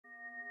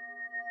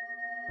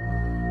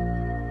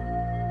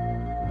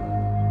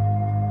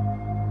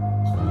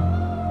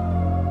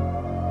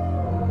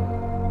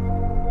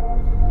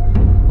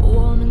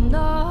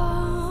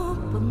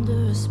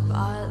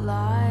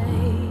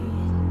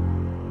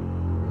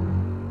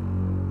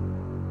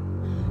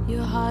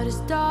Your heart is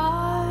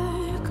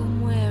dark,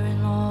 I'm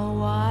wearing all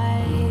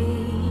white.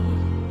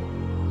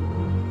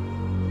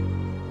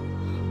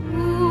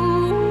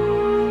 Ooh,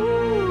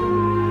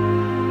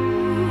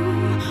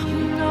 you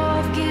know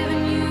I've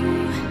given you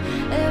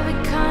every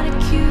kind of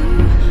cue,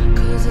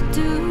 'cause I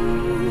do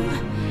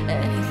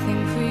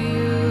anything for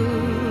you.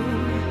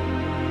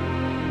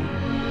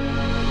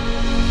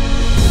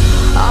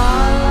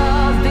 Our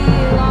love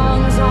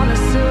belongs on a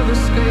silver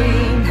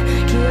screen.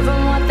 Give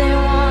them what they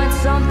want,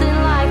 something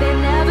like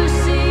they've never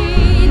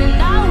seen.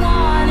 And I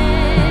want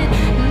it,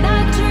 and I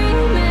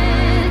dream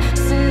it.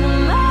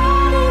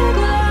 Cinematic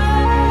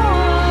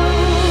love,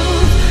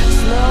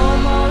 slow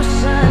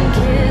motion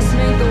kiss,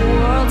 make the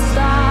world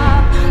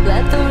stop.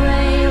 Let the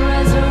rain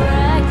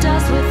resurrect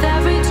us with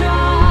every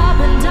drop.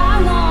 And I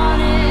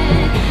want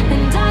it,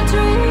 and I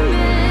dream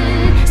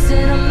it.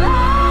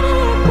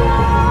 Cinematic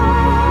love.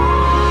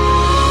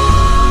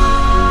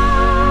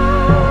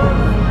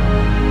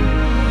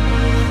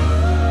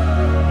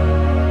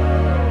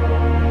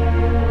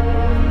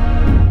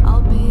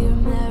 I'll be your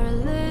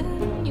Marilyn,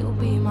 you'll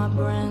be my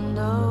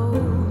Brando.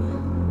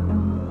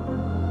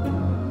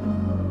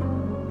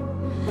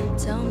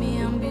 Tell me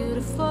I'm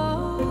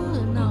beautiful,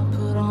 and I'll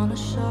put on a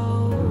show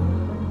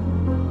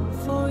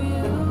for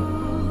you.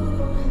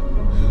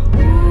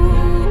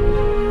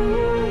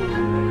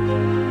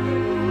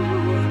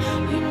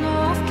 You know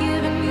I've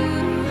given you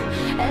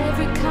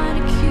every kind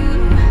of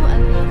cue. I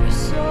love you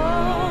so,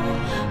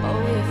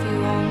 oh if you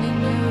only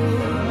knew.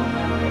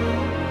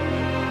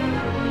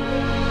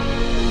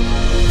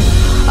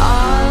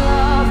 Our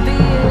love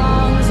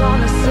belongs on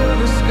a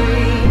silver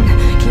screen.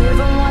 Give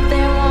them what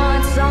they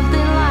want,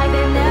 something like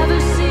they've never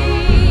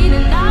seen.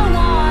 And I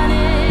want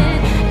it,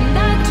 and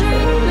I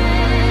dream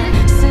it.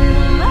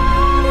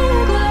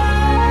 Cinematic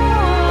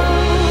love,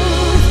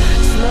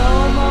 slow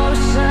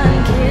motion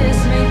kiss,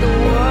 make the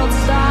world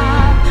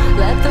stop.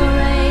 Let the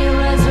rain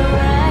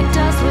resurrect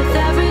us with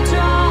every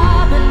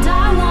drop. And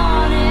I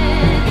want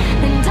it,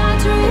 and I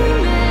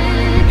dream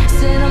it.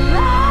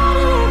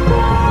 Cinematic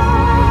love.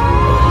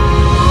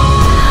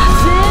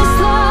 This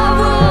love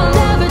will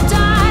never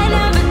die,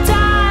 never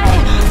die.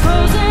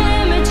 Frozen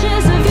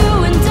images of you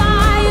and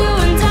I, you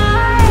and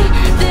I.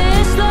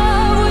 This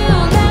love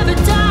will never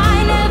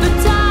die, never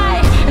die.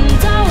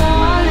 And I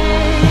want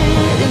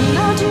it, and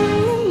I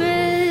dream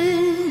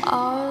it.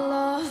 Our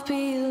love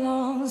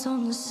belongs on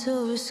the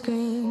silver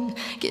screen.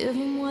 Give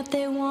them what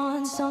they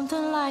want,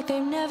 something like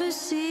they've never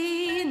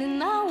seen.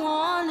 And I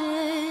want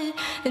it,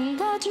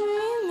 and I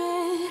dream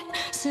it.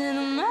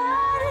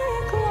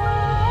 Cinematic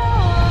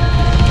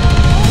love,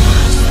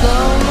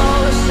 slow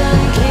motion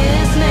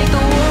kiss, make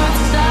the world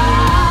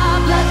stop.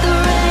 Let the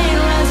rain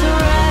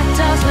resurrect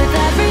us with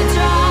every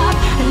drop.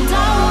 And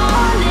I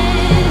want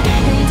it,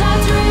 and I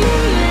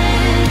dream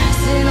it.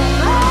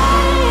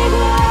 Cinematic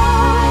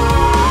love,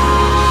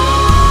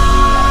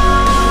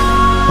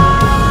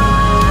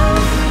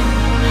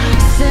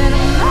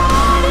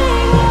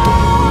 cinematic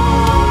love,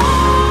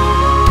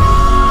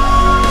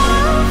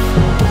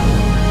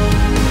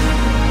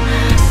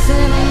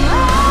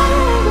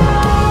 cinematic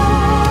love.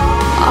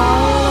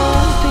 Our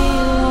love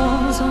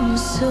belongs on the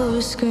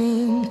silver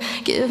screen.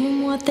 Give them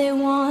what they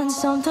want,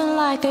 something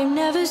like they've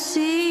never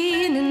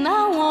seen. And I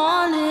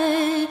want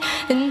it,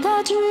 and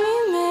I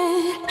dream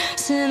it.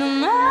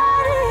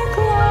 Cinematic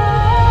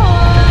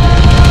love,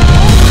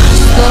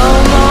 slow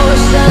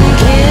motion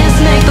kiss,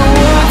 make the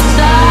world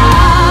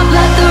stop.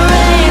 Let the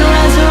rain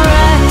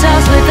resurrect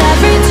us with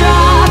every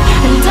drop.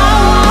 And I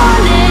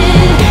want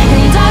it,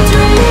 and I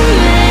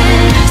dream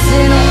it.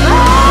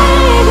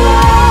 Cinematic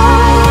love,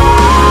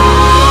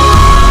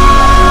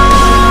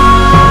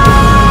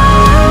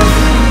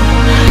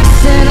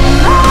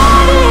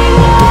 cinematic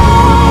love,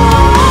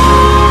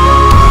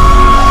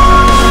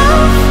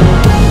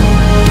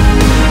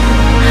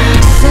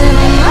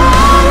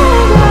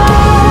 cinematic love.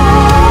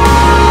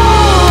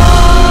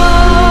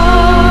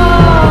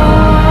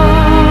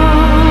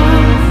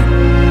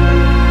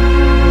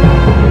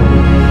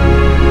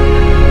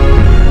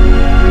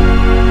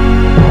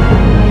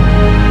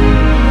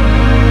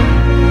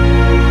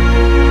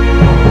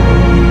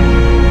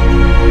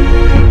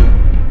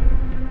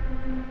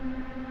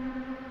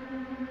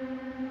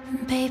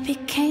 Baby,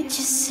 can't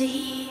you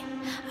see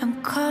I'm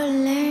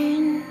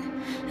calling?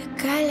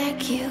 A guy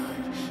like you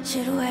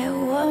should wear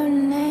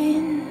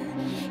warning.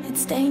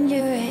 It's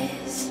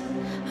dangerous,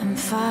 I'm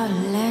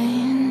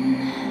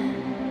falling.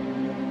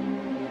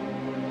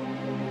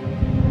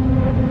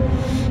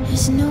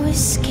 There's no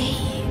escape.